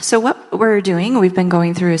So what we're doing, we've been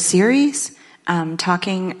going through a series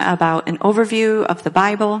talking about an overview of the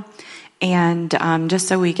Bible, and just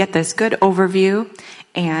so we get this good overview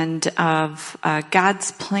and of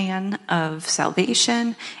God's plan of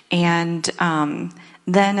salvation, and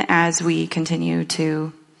then as we continue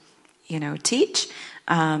to, teach,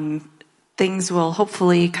 things will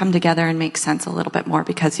hopefully come together and make sense a little bit more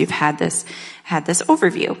because you've had this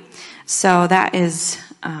overview. So that's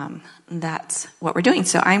what we're doing.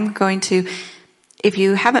 So I'm going to, if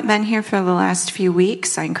you haven't been here for the last few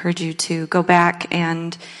weeks, I encourage you to go back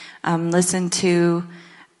and listen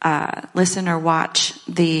or watch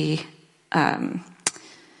the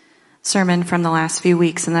sermon from the last few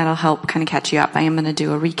weeks, and that'll help kind of catch you up. I am going to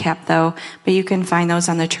do a recap though, but you can find those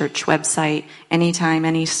on the church website anytime,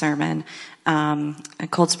 any sermon, at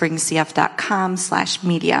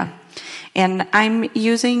coldspringscf.com/media. And I'm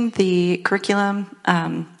using the curriculum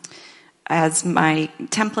as my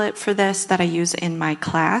template for this that I use in my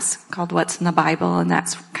class called What's in the Bible, and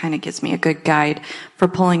that's kind of gives me a good guide for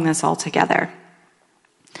pulling this all together.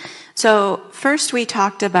 So first we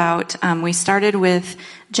talked about, we started with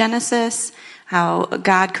Genesis, how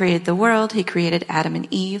God created the world. He created Adam and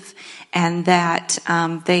Eve, and that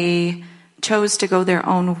they chose to go their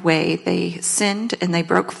own way. They sinned and they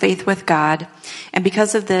broke faith with God. And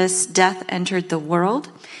because of this, death entered the world,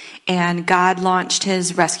 and God launched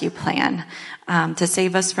his rescue plan to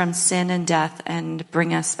save us from sin and death and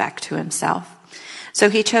bring us back to himself. So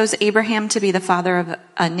he chose Abraham to be the father of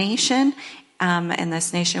a nation, and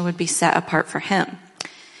this nation would be set apart for him.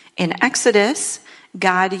 In Exodus,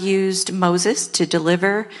 God used Moses to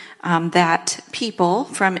deliver that people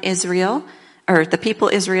from Israel, or the people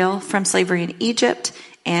Israel, from slavery in Egypt,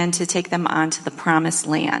 and to take them on to the promised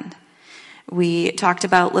land. We talked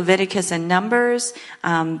about Leviticus and Numbers.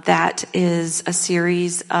 That is a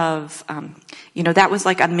series of, that was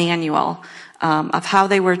like a manual of how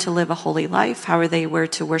they were to live a holy life, how they were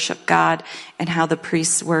to worship God, and how the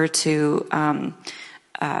priests were to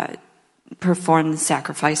perform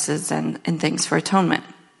sacrifices and things for atonement.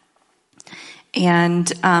 And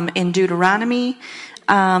in Deuteronomy,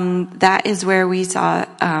 that is where we saw,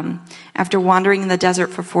 after wandering in the desert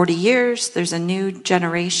for 40 years, there's a new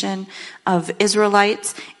generation of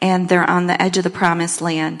Israelites, and they're on the edge of the promised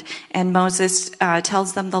land. And Moses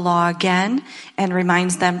tells them the law again and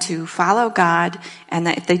reminds them to follow God, and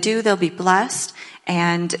that if they do, they'll be blessed.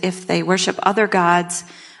 And if they worship other gods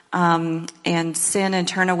and sin and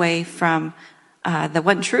turn away from the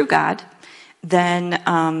one true God,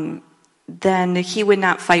 then he would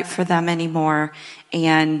not fight for them anymore,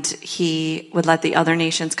 and he would let the other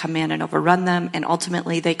nations come in and overrun them, and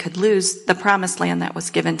ultimately they could lose the promised land that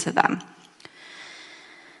was given to them.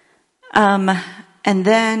 And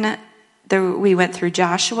then we went through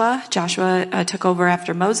Joshua. Joshua took over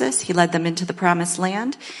after Moses. He led them into the promised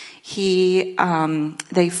land.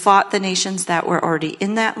 They fought the nations that were already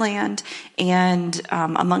in that land, and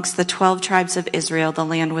amongst the 12 tribes of Israel, the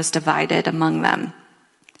land was divided among them.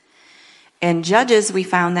 In Judges, we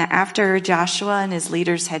found that after Joshua and his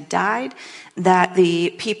leaders had died, that the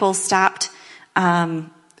people stopped,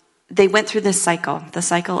 they went through this cycle, the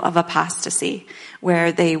cycle of apostasy,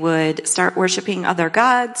 where they would start worshiping other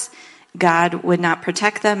gods. God would not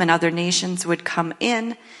protect them, and other nations would come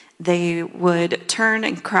in. They would turn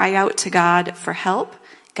and cry out to God for help.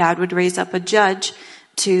 God would raise up a judge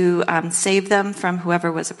to save them from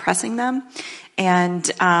whoever was oppressing them. And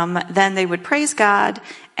then they would praise God,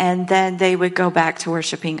 and then they would go back to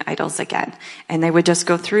worshiping idols again. And they would just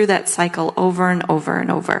go through that cycle over and over and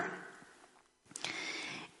over.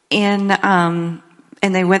 And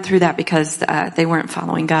they went through that because they weren't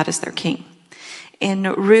following God as their king. In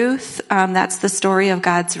Ruth, that's the story of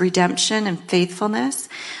God's redemption and faithfulness.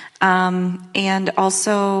 And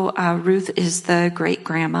also Ruth is the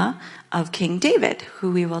great-grandma of King David,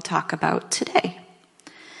 who we will talk about today.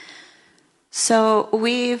 So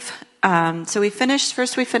we finished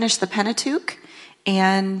the Pentateuch,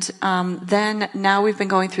 and then now we've been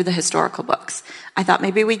going through the historical books. I thought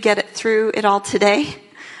maybe we'd get through it all today,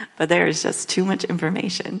 but there is just too much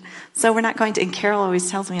information. So we're not going to, and Carol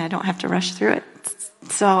always tells me I don't have to rush through it.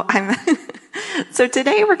 So so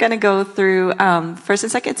today we're going to go through 1st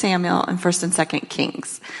and 2nd Samuel and 1st and 2nd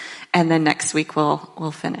Kings. And then next week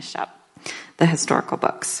we'll finish up the historical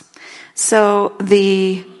books. So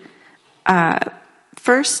the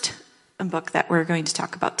first book that we're going to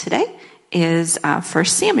talk about today is 1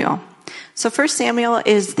 Samuel. So 1 Samuel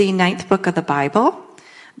is the 9th book of the Bible.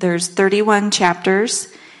 There's 31 chapters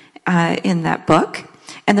in that book.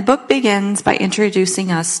 And the book begins by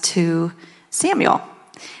introducing us to Samuel.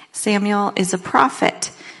 Samuel is a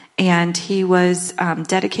prophet. And he was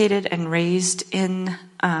dedicated and raised in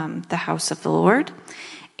the house of the Lord.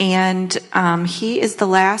 And he is the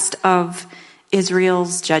last of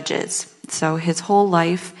Israel's judges. So his whole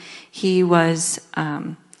life, he was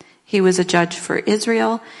a judge for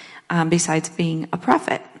Israel, besides being a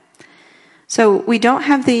prophet. So we don't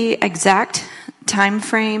have the exact time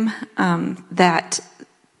frame that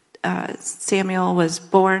Samuel was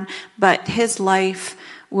born, but his life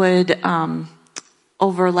would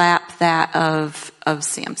overlap that of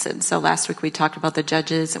Samson. So last week we talked about the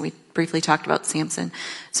judges and we briefly talked about Samson.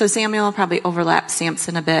 So Samuel probably overlapped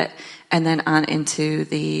Samson a bit and then on into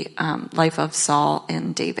the life of Saul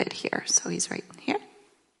and David here. So he's right here.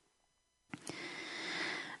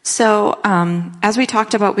 So as we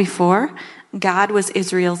talked about before, God was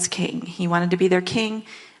Israel's king. He wanted to be their king.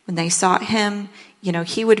 When they sought him,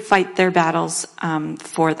 he would fight their battles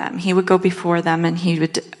for them. He would go before them and he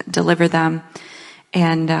would deliver them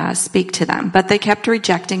and speak to them. But they kept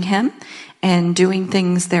rejecting him and doing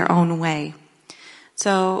things their own way.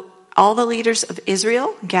 So all the leaders of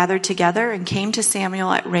Israel gathered together and came to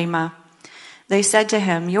Samuel at Ramah. They said to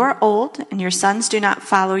him, "You are old, and your sons do not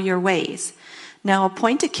follow your ways. Now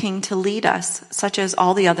appoint a king to lead us, such as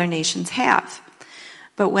all the other nations have."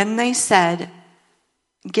 But when they said,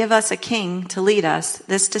 "Give us a king to lead us,"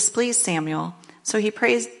 this displeased Samuel. So he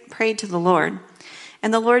prayed to the Lord.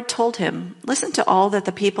 And the Lord told him, "Listen to all that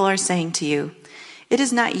the people are saying to you. It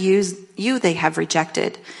is not you they have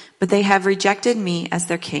rejected, but they have rejected me as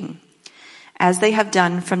their king, as they have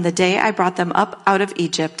done from the day I brought them up out of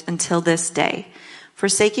Egypt until this day,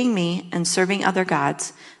 forsaking me and serving other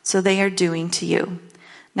gods, so they are doing to you.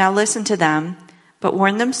 Now listen to them, but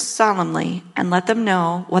warn them solemnly and let them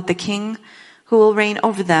know what the king who will reign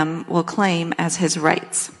over them will claim as his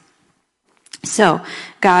rights." So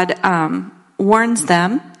God warns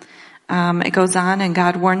them. It goes on, and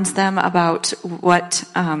God warns them about what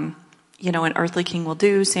an earthly king will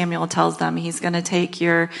do. Samuel tells them he's going to take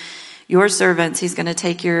your servants. He's going to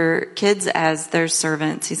take your kids as their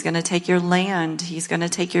servants. He's going to take your land. He's going to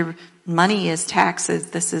take your money as taxes.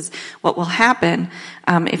 This is what will happen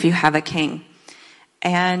if you have a king.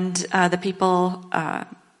 And the people,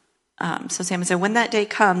 so Samuel said, "When that day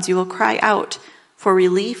comes, you will cry out for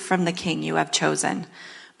relief from the king you have chosen.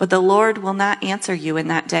 But the Lord will not answer you in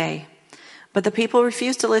that day." But the people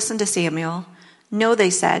refused to listen to Samuel. "No," they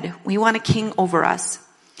said, "we want a king over us.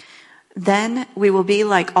 Then we will be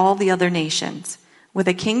like all the other nations, with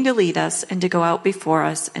a king to lead us and to go out before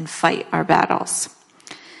us and fight our battles."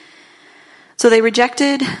 So they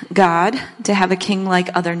rejected God to have a king like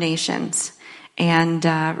other nations. And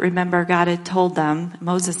remember, God had told them,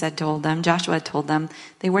 Moses had told them, Joshua had told them,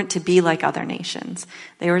 they weren't to be like other nations.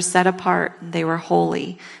 They were set apart. They were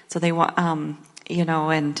holy. So they,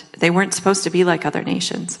 and they weren't supposed to be like other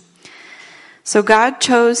nations. So God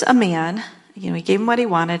chose a man. He gave him what he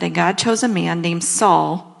wanted, and God chose a man named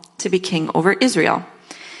Saul to be king over Israel.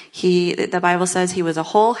 The Bible says he was a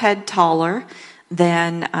whole head taller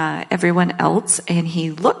than everyone else, and he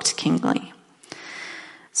looked kingly.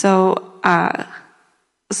 So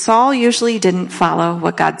Saul usually didn't follow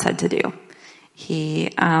what God said to do.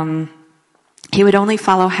 He would only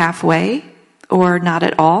follow halfway or not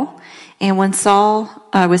at all. And when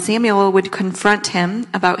Samuel would confront him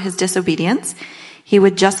about his disobedience, he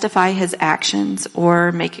would justify his actions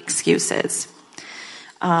or make excuses.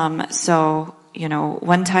 One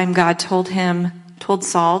time God told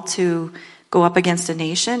Saul to go up against a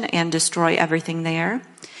nation and destroy everything there.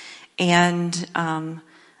 And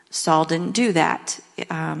Saul didn't do that.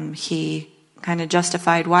 He kind of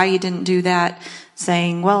justified why he didn't do that,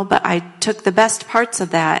 saying, "Well, but I took the best parts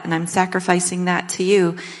of that and I'm sacrificing that to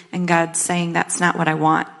you." And God's saying, "That's not what I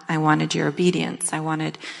want. I wanted your obedience. I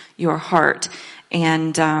wanted your heart."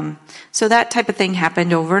 And so that type of thing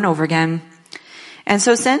happened over and over again. And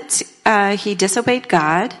so since he disobeyed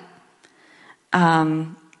God,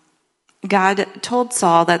 God told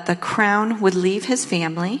Saul that the crown would leave his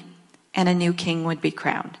family and a new king would be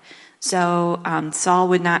crowned. So Saul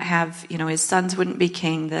would not have, his sons wouldn't be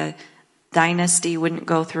king. The dynasty wouldn't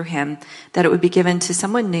go through him. That it would be given to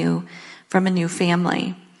someone new from a new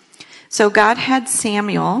family. So God had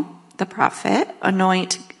Samuel, the prophet,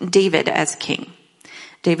 anoint David as king.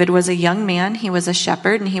 David was a young man. He was a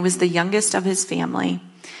shepherd, and he was the youngest of his family.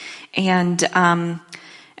 And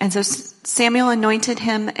so Samuel anointed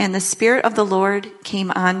him, and the Spirit of the Lord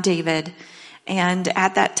came on David. And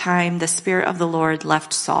at that time, the Spirit of the Lord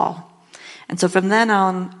left Saul. And so from then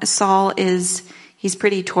on, Saul he's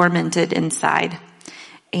pretty tormented inside.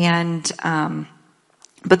 And,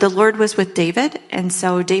 but the Lord was with David. And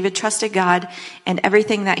so David trusted God, and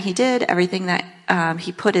everything that he did, everything that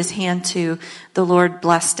he put his hand to, the Lord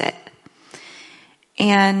blessed it.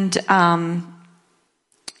 And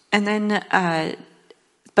then,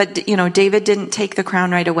 but David didn't take the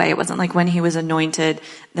crown right away. It wasn't like when he was anointed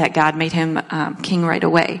that God made him king right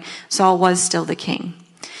away. Saul was still the king.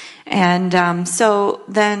 And so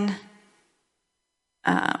then,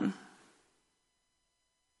 I'm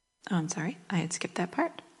sorry, I had skipped that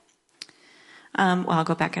part. I'll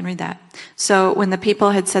go back and read that. So when the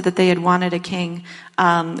people had said that they had wanted a king,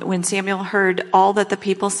 when Samuel heard all that the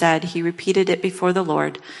people said, he repeated it before the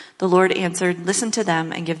Lord. The Lord answered, "Listen to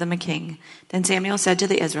them and give them a king." Then Samuel said to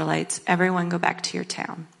the Israelites, "Everyone go back to your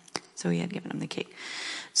town." So he had given them the king.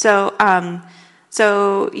 So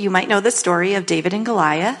you might know the story of David and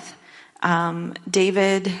Goliath.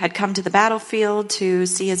 David had come to the battlefield to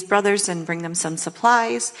see his brothers and bring them some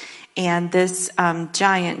supplies. And this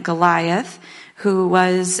giant Goliath, who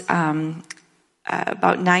was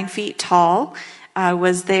about 9 feet tall,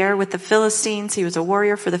 was there with the Philistines. He was a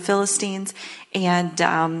warrior for the Philistines,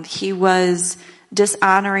 and he was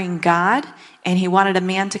dishonoring God, and he wanted a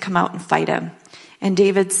man to come out and fight him. And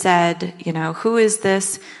David said, "Who is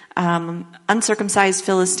this uncircumcised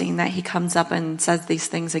Philistine that he comes up and says these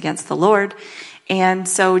things against the Lord?" And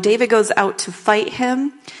so David goes out to fight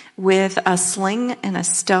him with a sling and a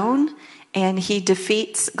stone, and he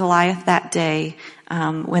defeats Goliath that day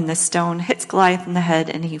when the stone hits Goliath in the head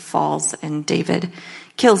and he falls, and David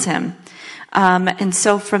kills him. And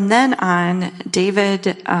so from then on,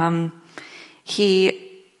 David, he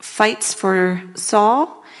fights for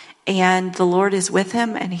Saul, and the Lord is with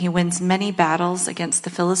him, and he wins many battles against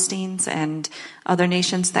the Philistines and other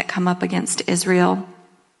nations that come up against Israel.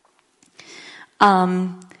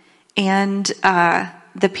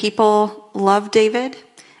 The people loved David.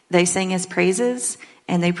 They sang his praises,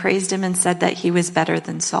 and they praised him and said that he was better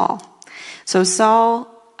than Saul. So Saul,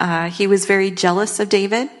 he was very jealous of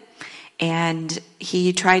David, and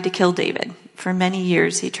he tried to kill David. For many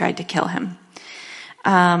years, he tried to kill him,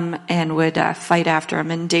 and would fight after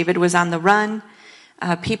him. And David was on the run.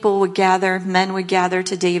 People would gather, men would gather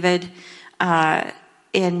to David,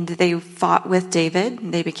 and they fought with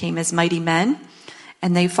David. They became his mighty men,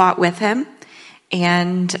 and they fought with him.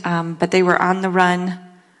 But they were on the run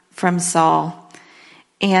from Saul.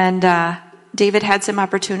 And David had some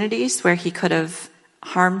opportunities where he could have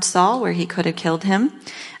harmed Saul, where he could have killed him.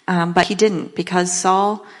 But he didn't, because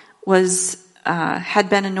Saul had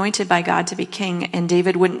been anointed by God to be king, and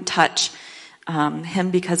David wouldn't touch him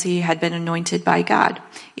because he had been anointed by God,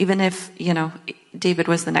 even if, David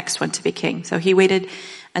was the next one to be king. So he waited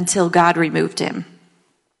until God removed him.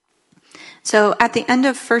 So at the end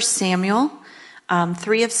of 1 Samuel,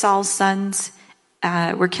 3 of Saul's sons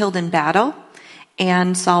were killed in battle,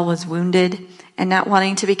 and Saul was wounded, and not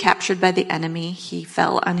wanting to be captured by the enemy, he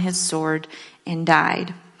fell on his sword and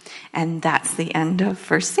died. And that's the end of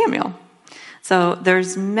 1 Samuel. So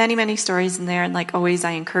there's many, many stories in there, and like always,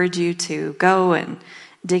 I encourage you to go and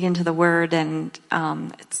dig into the Word, and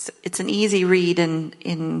it's an easy read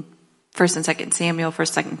in 1st and 2nd Samuel,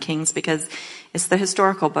 1st, 2nd Kings, because it's the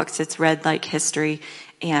historical books. It's read like history,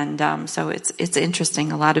 and so it's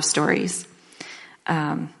interesting. A lot of stories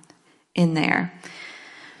in there.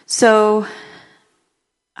 So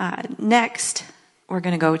next, we're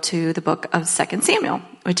going to go to the book of 2 Samuel,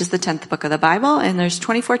 which is the 10th book of the Bible, and there's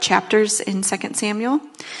 24 chapters in 2 Samuel.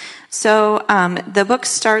 So the book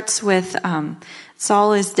starts with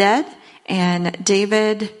Saul is dead, and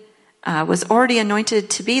David was already anointed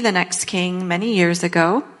to be the next king many years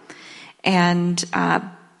ago, and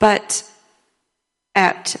but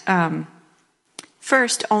at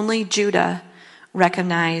first only Judah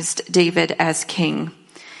recognized David as king,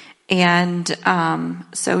 and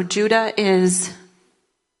so Judah is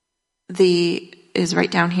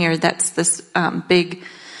right down here. That's this big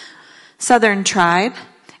southern tribe,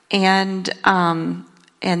 and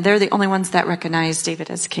they're the only ones that recognize David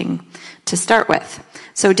as king to start with.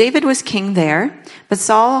 So David was king there, but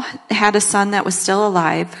Saul had a son that was still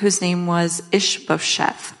alive, whose name was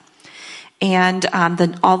Ishbosheth. And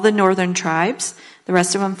all the northern tribes, the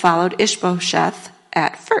rest of them followed Ishbosheth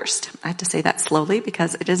at first. I have to say that slowly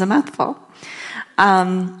because it is a mouthful.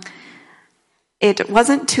 It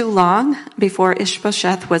wasn't too long before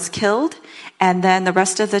Ishbosheth was killed, and then the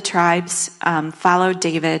rest of the tribes followed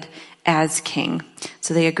David as king.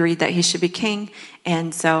 So they agreed that he should be king,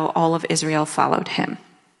 and so all of Israel followed him.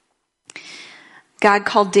 God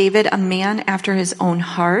called David a man after his own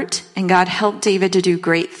heart, and God helped David to do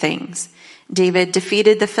great things. David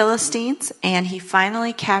defeated the Philistines, and he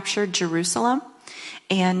finally captured Jerusalem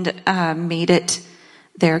and made it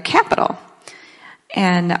their capital.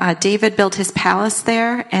 And David built his palace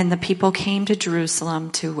there, and the people came to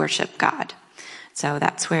Jerusalem to worship God. So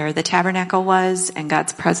that's where the tabernacle was, and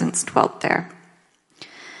God's presence dwelt there.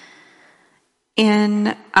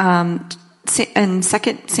 In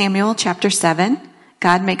 2 Samuel chapter 7,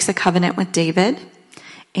 God makes a covenant with David,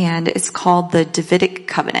 and it's called the Davidic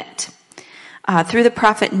covenant. Through the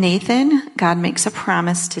prophet Nathan, God makes a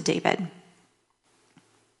promise to David.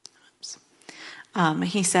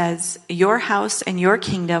 He says, "Your house and your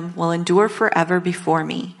kingdom will endure forever before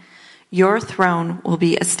me. Your throne will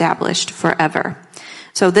be established forever."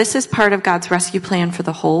 So this is part of God's rescue plan for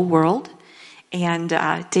the whole world. And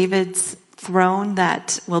David's throne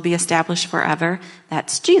that will be established forever,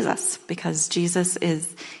 that's Jesus, because Jesus is,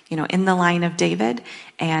 in the line of David,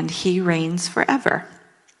 and he reigns forever.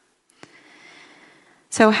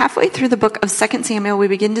 So halfway through the book of 2 Samuel, we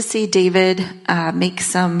begin to see David make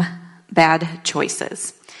some bad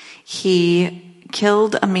choices. He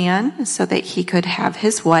killed a man so that he could have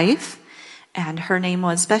his wife, and her name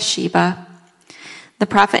was Bathsheba. The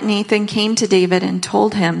prophet Nathan came to David and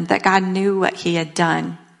told him that God knew what he had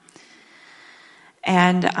done.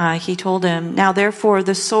 And he told him, "Now therefore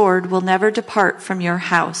the sword will never depart from your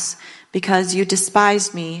house, because you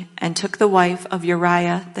despised me and took the wife of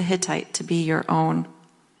Uriah the Hittite to be your own."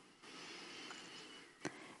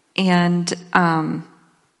 And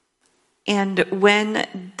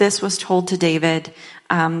when this was told to David,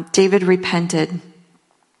 David repented.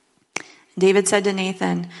 David said to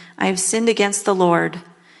Nathan, "I have sinned against the Lord."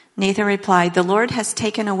 Nathan replied, "The Lord has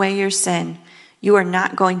taken away your sin. You are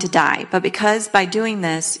not going to die. But because by doing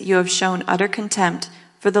this you have shown utter contempt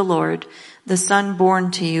for the Lord, the son born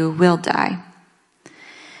to you will die."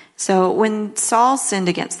 So when Saul sinned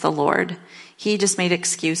against the Lord, he just made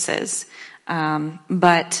excuses.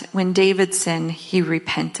 But when David sinned, he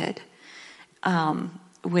repented,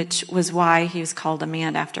 which was why he was called a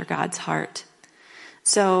man after God's heart.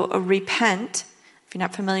 So repent, if you're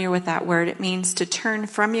not familiar with that word, it means to turn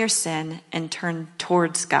from your sin and turn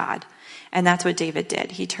towards God. And that's what David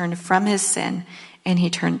did. He turned from his sin and he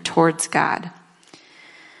turned towards God.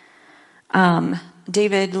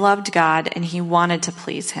 David loved God and he wanted to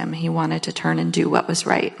please him. He wanted to turn and do what was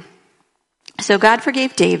right. So God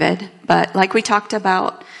forgave David, but like we talked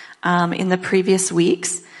about in the previous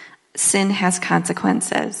weeks, sin has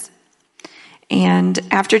consequences. And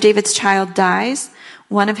after David's child dies,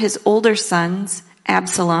 one of his older sons,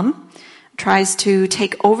 Absalom, tries to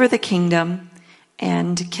take over the kingdom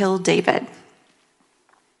and kill David.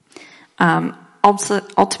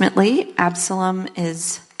 Ultimately, Absalom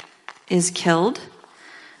is killed.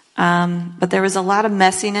 But there was a lot of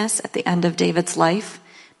messiness at the end of David's life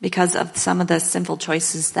because of some of the sinful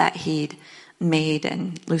choices that he'd made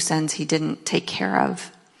and loose ends he didn't take care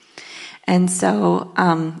of. And so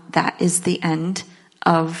that is the end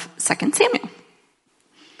of 2 Samuel.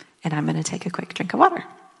 And I'm going to take a quick drink of water.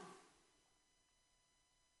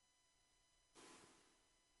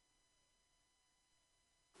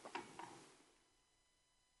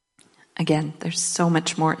 Again, there's so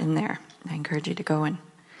much more in there. I encourage you to go and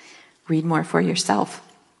read more for yourself.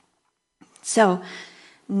 So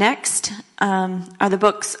next are the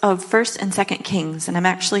books of 1st and 2nd Kings, and I'm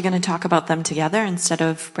actually going to talk about them together instead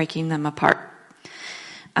of breaking them apart.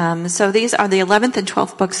 So these are the 11th and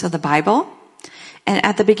 12th books of the Bible. And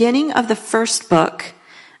at the beginning of the first book,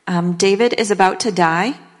 David is about to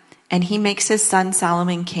die, and he makes his son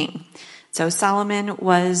Solomon king. So Solomon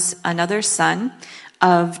was another son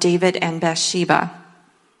of David and Bathsheba.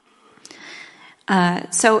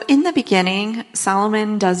 So in the beginning,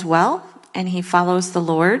 Solomon does well, and he follows the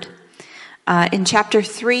Lord. In chapter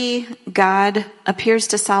 3, God appears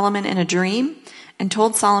to Solomon in a dream and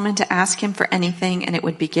told Solomon to ask him for anything, and it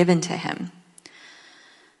would be given to him.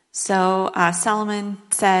 So Solomon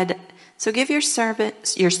said, "So give your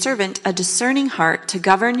servant a discerning heart to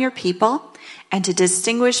govern your people and to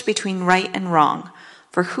distinguish between right and wrong.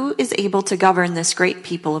 For who is able to govern this great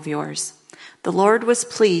people of yours?" The Lord was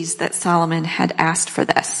pleased that Solomon had asked for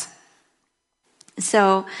this.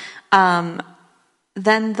 So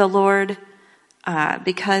then the Lord,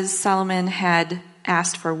 because Solomon had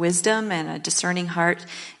asked for wisdom and a discerning heart,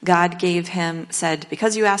 God said,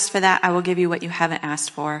 "Because you asked for that, I will give you what you haven't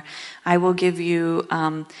asked for. I will give you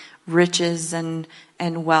riches and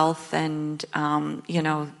wealth and,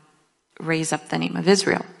 raise up the name of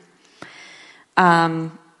Israel."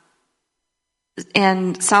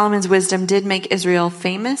 And Solomon's wisdom did make Israel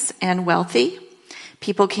famous and wealthy.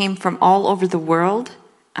 People came from all over the world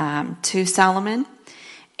to Solomon.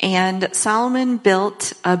 And Solomon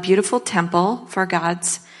built a beautiful temple for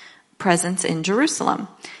God's presence in Jerusalem.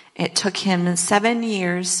 It took him 7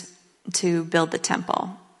 years to build the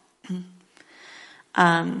temple.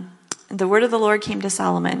 The word of the Lord came to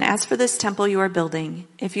Solomon, "As for this temple you are building,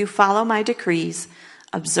 if you follow my decrees,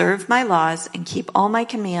 observe my laws, and keep all my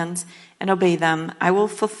commands and obey them, I will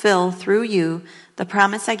fulfill through you the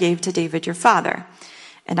promise I gave to David your father.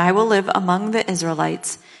 And I will live among the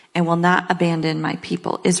Israelites and will not abandon my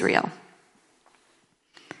people Israel."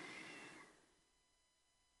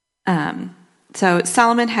 So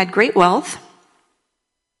Solomon had great wealth.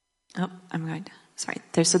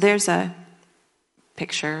 There's a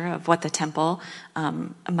picture of what the temple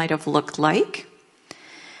might have looked like.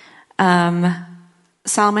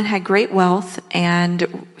 Solomon had great wealth,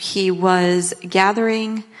 and he was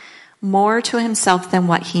gathering more to himself than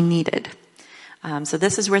what he needed. So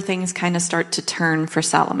this is where things kind of start to turn for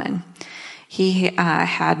Solomon. He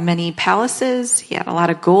had many palaces. He had a lot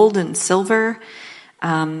of gold and silver,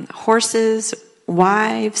 horses,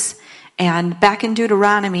 wives. And back in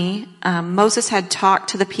Deuteronomy, Moses had talked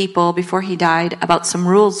to the people before he died about some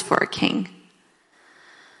rules for a king.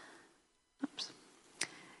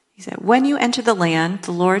 He said, "When you enter the land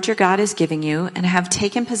the Lord your God is giving you and have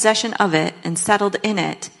taken possession of it and settled in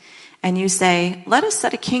it, and you say, 'Let us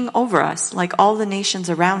set a king over us like all the nations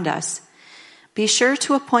around us,' be sure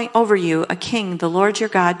to appoint over you a king the Lord your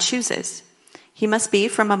God chooses. He must be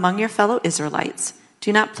from among your fellow Israelites.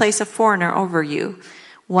 Do not place a foreigner over you,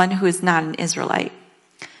 one who is not an Israelite.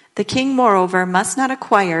 The king, moreover, must not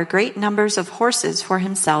acquire great numbers of horses for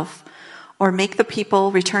himself or make the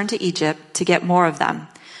people return to Egypt to get more of them.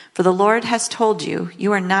 For the Lord has told you,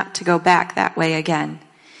 you are not to go back that way again.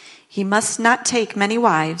 He must not take many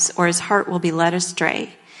wives, or his heart will be led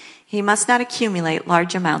astray. He must not accumulate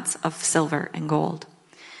large amounts of silver and gold."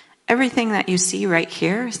 Everything that you see right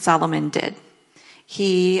here, Solomon did.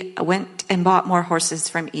 He went and bought more horses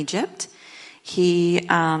from Egypt. He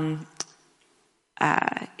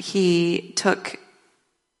took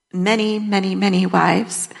many, many, many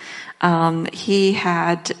wives. He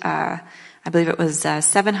had, I believe it was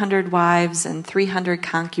 700 wives and 300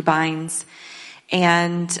 concubines,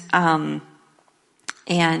 and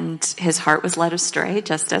his heart was led astray,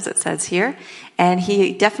 just as it says here. And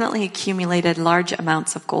he definitely accumulated large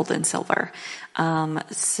amounts of gold and silver.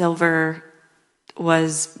 Silver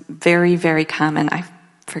was very, very common. I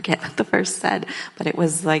forget what the verse said, but it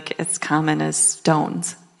was like as common as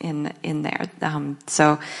stones in there.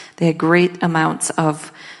 So they had great amounts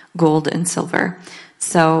of gold and silver.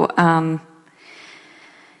 So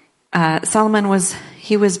Solomon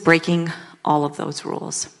was breaking all of those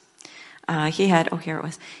rules. He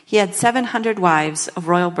had 700 wives of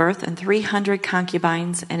royal birth and 300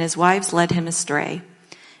 concubines, and his wives led him astray.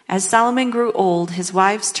 As Solomon grew old, his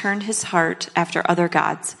wives turned his heart after other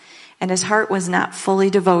gods, and his heart was not fully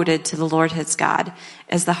devoted to the Lord his God,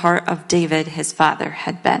 as the heart of David his father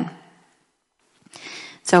had been.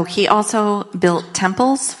 So he also built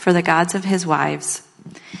temples for the gods of his wives.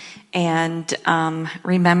 And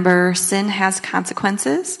remember, sin has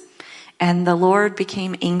consequences, and the Lord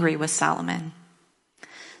became angry with Solomon.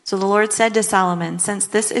 So the Lord said to Solomon, "Since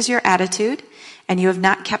this is your attitude, and you have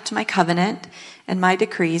not kept my covenant and my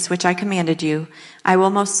decrees which I commanded you, I will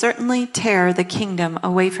most certainly tear the kingdom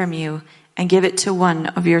away from you and give it to one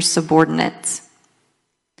of your subordinates.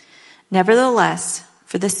 Nevertheless,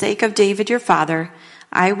 for the sake of David your father,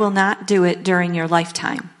 I will not do it during your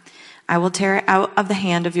lifetime. I will tear it out of the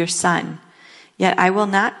hand of your son. Yet I will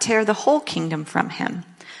not tear the whole kingdom from him,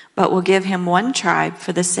 but will give him one tribe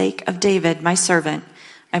for the sake of David my servant,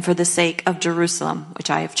 and for the sake of Jerusalem, which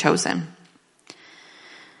I have chosen."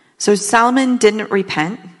 So Solomon didn't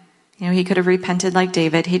repent. He could have repented like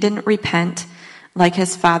David. He didn't repent like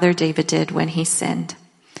his father David did when he sinned.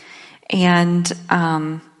 And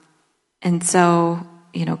so,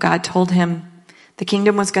 God told him the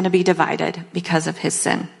kingdom was going to be divided because of his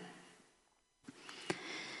sin.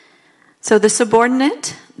 So the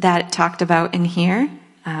subordinate that it talked about in here,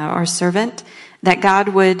 or servant, that God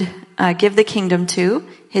would give the kingdom to,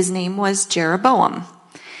 his name was Jeroboam.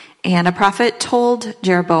 And a prophet told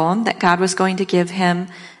Jeroboam that God was going to give him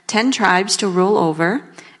 10 tribes to rule over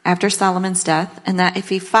after Solomon's death, and that if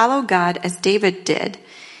he followed God as David did,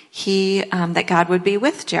 that God would be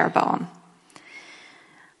with Jeroboam.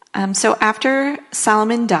 So after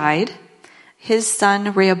Solomon died, his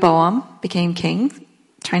son Rehoboam became king.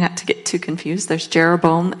 Try not to get too confused. There's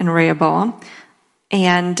Jeroboam and Rehoboam.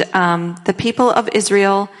 And the people of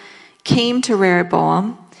Israel came to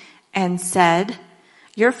Rehoboam and said,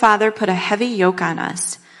 "Your father put a heavy yoke on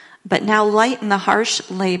us, but now lighten the harsh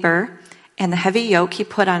labor and the heavy yoke he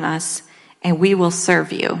put on us, and we will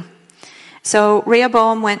serve you." So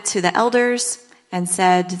Rehoboam went to the elders and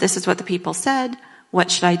said, "This is what the people said. what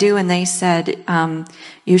should I do? And they said,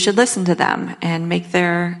 you should listen to them and make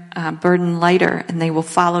their burden lighter, and they will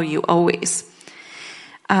follow you always.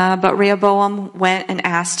 But Rehoboam went and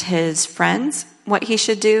asked his friends what he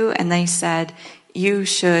should do, and they said, you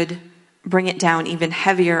should bring it down even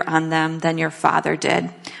heavier on them than your father did.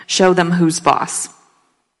 Show them who's boss.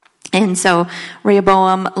 And so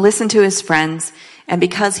Rehoboam listened to his friends, and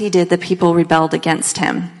because he did, the people rebelled against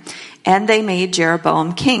him. And they made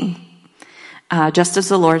Jeroboam king, just as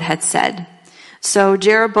the Lord had said. So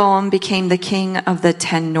Jeroboam became the king of the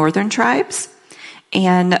 10 northern tribes,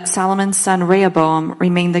 and Solomon's son Rehoboam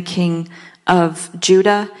remained the king of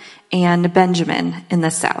Judah and Benjamin in the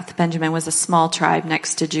south. Benjamin was a small tribe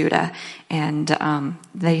next to Judah, and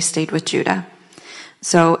they stayed with Judah.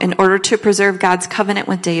 So in order to preserve God's covenant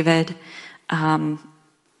with David,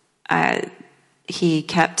 he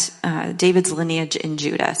kept David's lineage in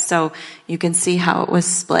Judah. So you can see how it was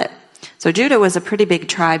split. So Judah was a pretty big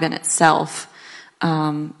tribe in itself.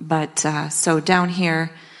 So down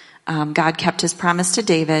here, God kept his promise to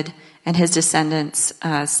David, and his descendants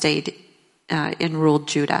stayed and ruled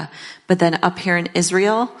Judah. But then up here in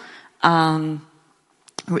Israel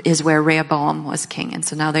is where Rehoboam was king. And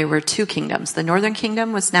so now there were 2 kingdoms. The northern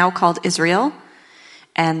kingdom was now called Israel,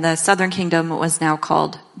 and the southern kingdom was now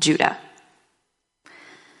called Judah.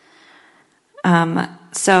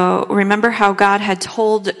 So remember how God had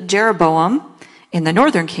told Jeroboam in the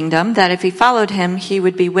northern kingdom that if he followed him, he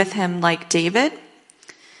would be with him like David?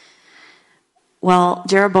 Well,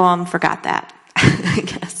 Jeroboam forgot that, I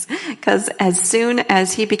guess, because as soon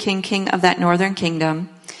as he became king of that northern kingdom,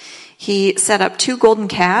 he set up 2 golden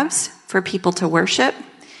calves for people to worship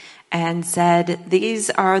and said, these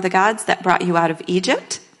are the gods that brought you out of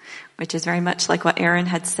Egypt, which is very much like what Aaron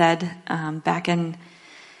had said back in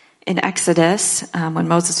Exodus when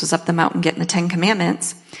Moses was up the mountain getting the 10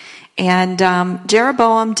 Commandments. And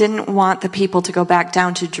Jeroboam didn't want the people to go back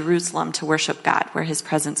down to Jerusalem to worship God, where his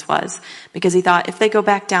presence was, because he thought if they go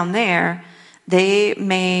back down there, they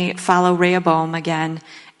may follow Rehoboam again,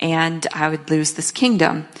 and I would lose this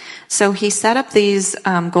kingdom. So he set up these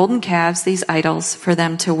golden calves, these idols, for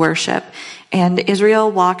them to worship. And Israel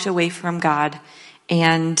walked away from God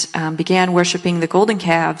and began worshiping the golden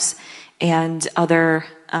calves and other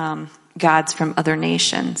gods from other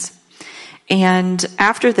nations. And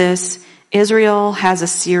after this, Israel has a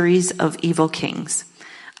series of evil kings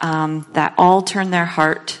that all turn their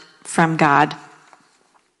heart from God.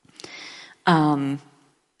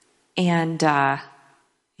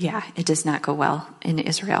 It does not go well in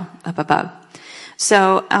Israel up above.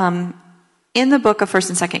 So in the book of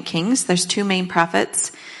 1st and 2nd Kings, there's 2 main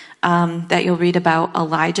prophets that you'll read about,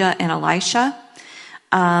 Elijah and Elisha.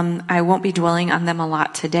 I won't be dwelling on them a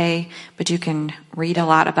lot today, but you can read a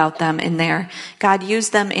lot about them in there. God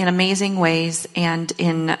used them in amazing ways and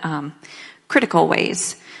in critical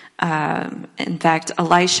ways. In fact,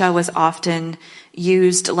 Elisha was often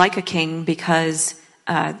used like a king because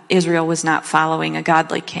Israel was not following a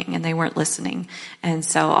godly king and they weren't listening. And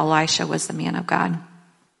so Elisha was the man of God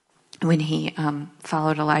when he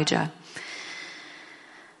followed Elijah.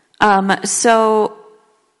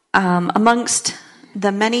 Amongst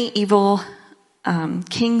the many evil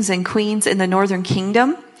kings and queens in the northern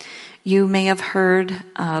kingdom, you may have heard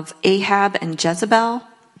of Ahab and Jezebel.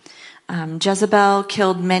 Jezebel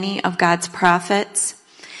killed many of God's prophets.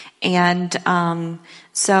 And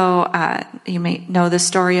you may know the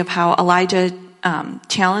story of how Elijah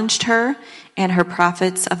challenged her and her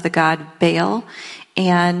prophets of the god Baal.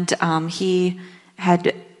 And they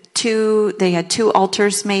had 2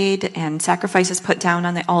 altars made and sacrifices put down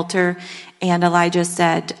on the altar. And Elijah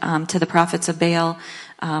said to the prophets of Baal,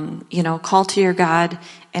 call to your God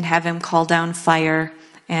and have him call down fire.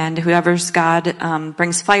 And whoever's God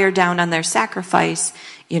brings fire down on their sacrifice,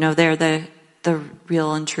 they're the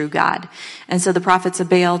real and true God. And so the prophets of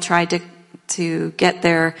Baal tried to get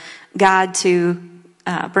their God to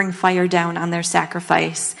bring fire down on their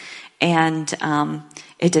sacrifice. And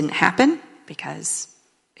it didn't happen because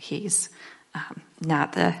he's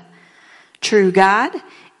not the true God.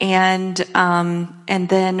 And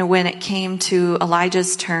then when it came to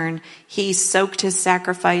Elijah's turn, he soaked his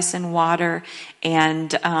sacrifice in water, and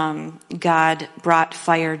God brought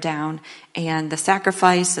fire down, and the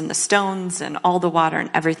sacrifice and the stones and all the water and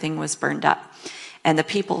everything was burned up. And the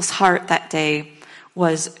people's heart that day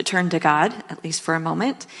was turned to God, at least for a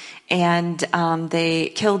moment, and they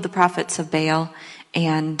killed the prophets of Baal,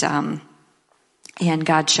 and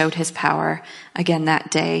God showed his power again that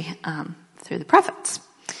day through the prophets.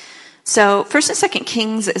 So 1st and 2nd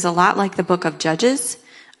Kings is a lot like the book of Judges,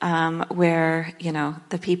 where,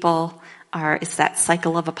 the people it's that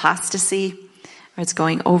cycle of apostasy, where it's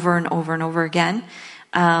going over and over and over again.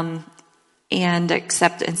 And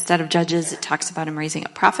except instead of judges, it talks about him raising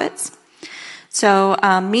up prophets. So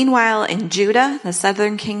meanwhile, in Judah, the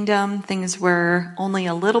southern kingdom, things were only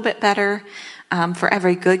a little bit better. For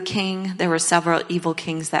every good king, there were several evil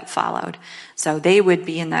kings that followed. So they would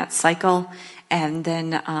be in that cycle. And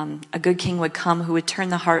then a good king would come who would turn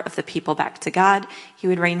the heart of the people back to God. He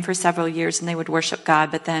would reign for several years and they would worship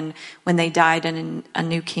God. But then when they died and a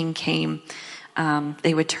new king came,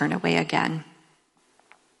 they would turn away again.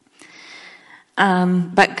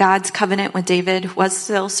 But God's covenant with David was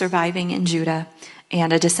still surviving in Judah,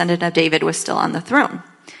 and a descendant of David was still on the throne.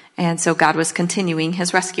 And so God was continuing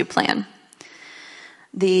his rescue plan.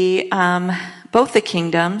 Both the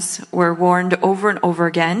kingdoms were warned over and over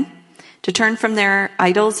again to turn from their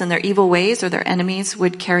idols and their evil ways, or their enemies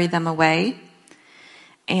would carry them away.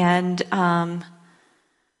 And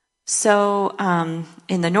so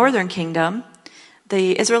in the northern kingdom,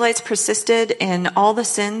 the Israelites persisted in all the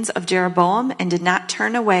sins of Jeroboam and did not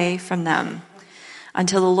turn away from them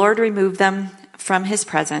until the Lord removed them from his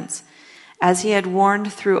presence, as he had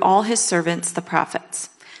warned through all his servants, the prophets.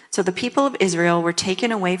 So the people of Israel were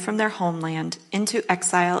taken away from their homeland into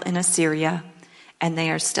exile in Assyria, and they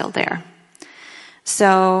are still there.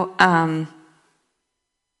 So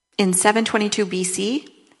in 722 BC,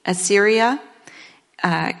 Assyria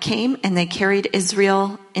came and they carried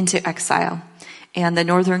Israel into exile, and the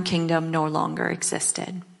northern kingdom no longer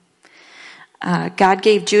existed. God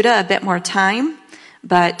gave Judah a bit more time,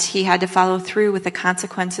 but he had to follow through with the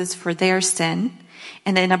consequences for their sin.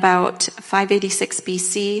 And in about 586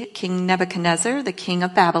 BC, King Nebuchadnezzar, the king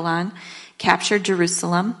of Babylon, captured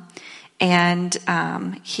Jerusalem, and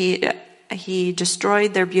he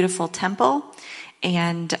destroyed their beautiful temple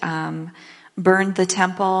and burned the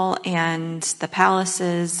temple and the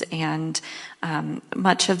palaces and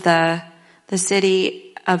much of the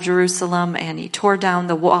city of Jerusalem, and he tore down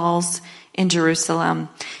the walls in Jerusalem,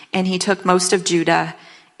 and he took most of Judah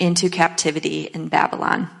into captivity in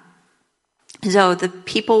Babylon. So the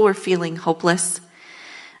people were feeling hopeless.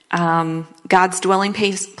 God's dwelling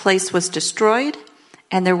place was destroyed,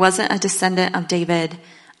 and there wasn't a descendant of David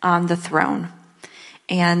on the throne.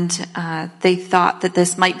 And they thought that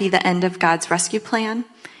this might be the end of God's rescue plan,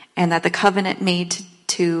 and that the covenant made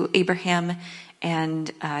to Abraham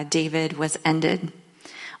and David was ended.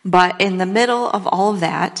 But in the middle of all of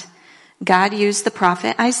that, God used the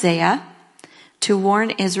prophet Isaiah to warn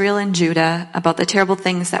Israel and Judah about the terrible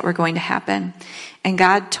things that were going to happen. And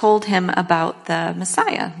God told him about the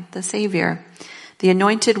Messiah, the Savior, the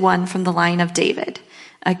anointed one from the line of David,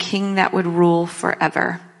 a king that would rule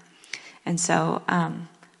forever. And so I'll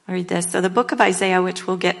read this. So the book of Isaiah, which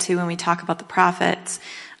we'll get to when we talk about the prophets,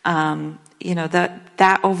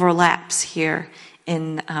 that overlaps here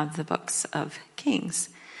in the books of Kings.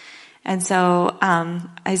 And so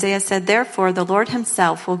Isaiah said, "Therefore the Lord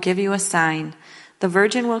himself will give you a sign. The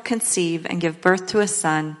virgin will conceive and give birth to a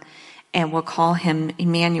son, and will call him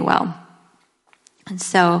Emmanuel." And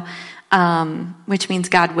so, which means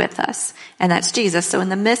God with us. And that's Jesus. So in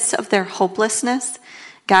the midst of their hopelessness,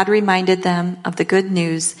 God reminded them of the good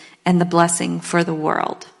news and the blessing for the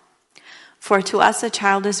world. "For to us a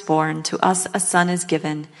child is born, to us a son is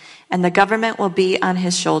given, and the government will be on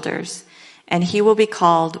his shoulders. And he will be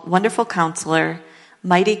called Wonderful Counselor,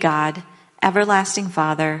 Mighty God, Everlasting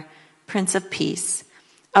Father, Prince of Peace.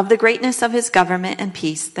 Of the greatness of his government and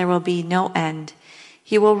peace there will be no end.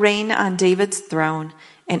 He will reign on David's throne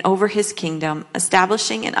and over his kingdom,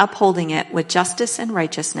 establishing and upholding it with justice and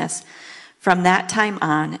righteousness from that time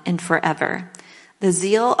on and forever. The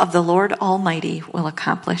zeal of the Lord Almighty will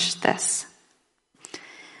accomplish this."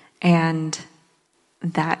 And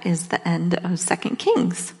that is the end of 2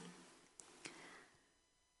 Kings.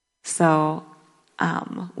 So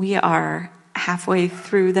we are halfway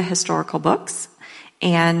through the historical books.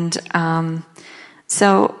 And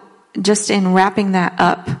so just in wrapping that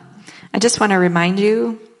up, I just want to remind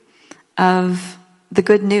you of the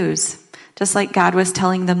good news. Just like God was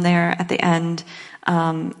telling them there at the end,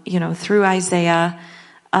 through Isaiah,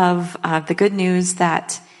 of the good news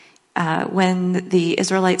that when the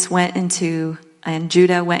Israelites and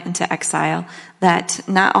Judah went into exile, that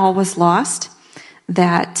not all was lost,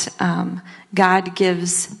 that God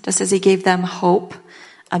gives, just as he gave them hope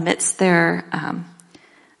amidst their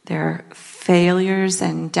failures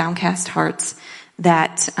and downcast hearts,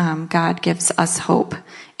 that God gives us hope,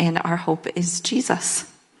 and our hope is Jesus.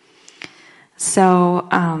 So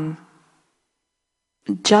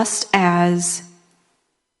just as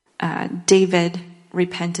David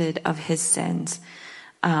repented of his sins,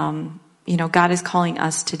 God is calling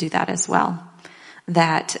us to do that as well.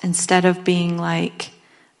 that instead of being like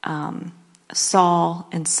Saul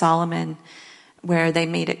and Solomon, where they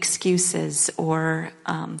made excuses or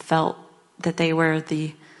felt that they were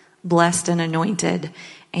the blessed and anointed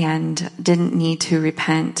and didn't need to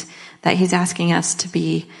repent, that he's asking us to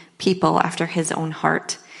be people after his own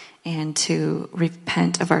heart and to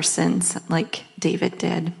repent of our sins like David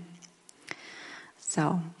did.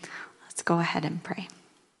 So let's go ahead and pray.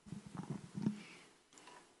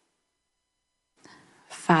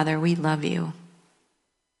 Father, we love you.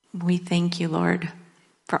 We thank you, Lord,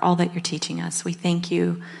 for all that you're teaching us. We thank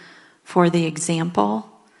you for the example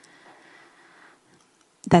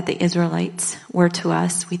that the Israelites were to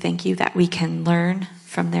us. We thank you that we can learn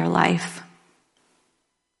from their life.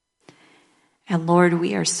 And Lord,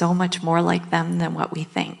 we are so much more like them than what we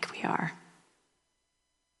think we are.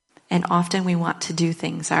 And often we want to do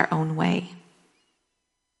things our own way.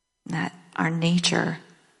 That our nature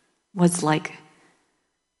was like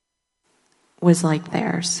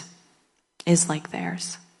theirs, is like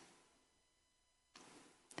theirs.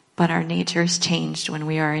 But our nature is changed when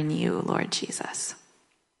we are in you, Lord Jesus.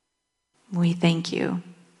 We thank you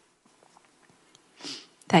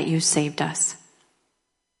that you saved us.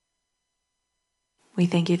 We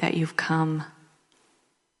thank you that you've come.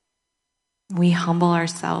 We humble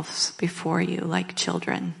ourselves before you like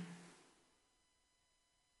children.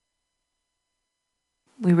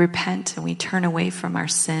 We repent and we turn away from our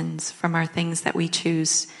sins, from our things that we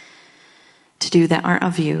choose to do that aren't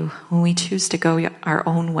of you, when we choose to go our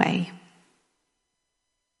own way.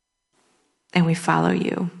 And we follow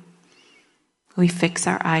you. We fix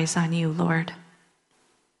our eyes on you, Lord,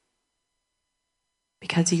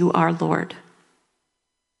 because you are Lord.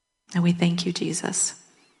 And we thank you, Jesus.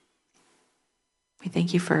 We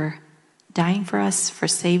thank you for dying for us, for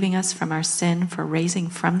saving us from our sin, for raising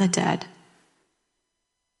from the dead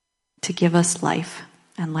to give us life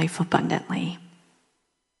and life abundantly.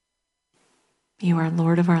 You are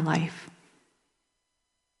Lord of our life.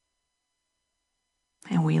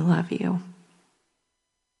 And we love you.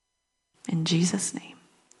 In Jesus' name,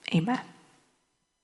 amen.